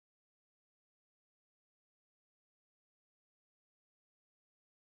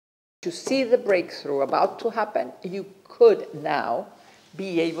To see the breakthrough about to happen, you could now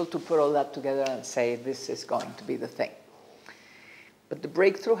be able to put all that together and say, this is going to be the thing. But the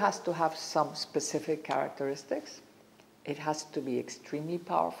breakthrough has to have some specific characteristics. It has to be extremely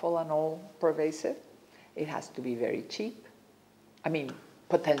powerful and all-pervasive. It has to be very cheap. I mean,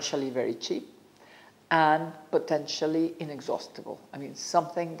 potentially very cheap. And potentially inexhaustible. I mean,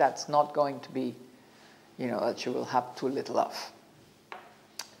 something that's not going to be, that you will have too little of.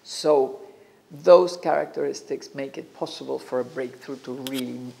 So those characteristics make it possible for a breakthrough to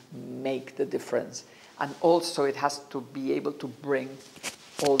really make the difference. And also it has to be able to bring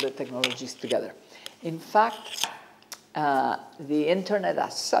all the technologies together. In fact, the internet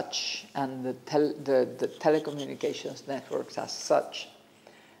as such and the telecommunications networks as such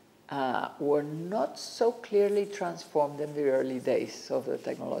were not so clearly transformed in the early days of the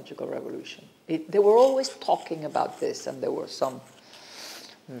technological revolution. They were always talking about this, and there were some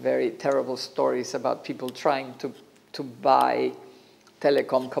very terrible stories about people trying to buy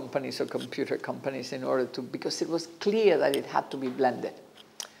telecom companies or computer companies in order to, because it was clear that it had to be blended.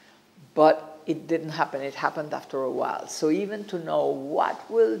 But it didn't happen. It happened after a while. So even to know what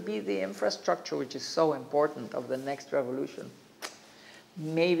will be the infrastructure, which is so important, of the next revolution,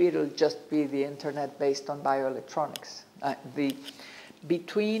 maybe it'll just be the internet based on bioelectronics.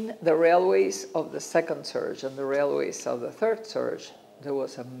 Between the railways of the second surge and the railways of the third surge, there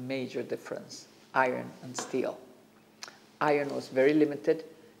was a major difference, iron and steel. Iron was very limited.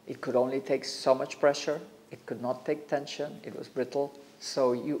 It could only take so much pressure. It could not take tension. It was brittle.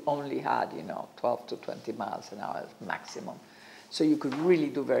 So you only had, 12 to 20 miles an hour maximum. So you could really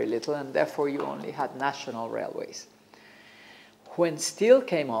do very little, and therefore you only had national railways. When steel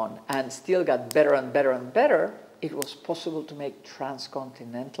came on, and steel got better and better and better, it was possible to make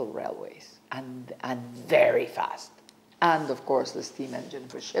transcontinental railways, and very fast. And, of course, the steam engine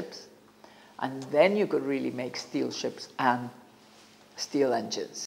for ships. And then you could really make steel ships and steel engines.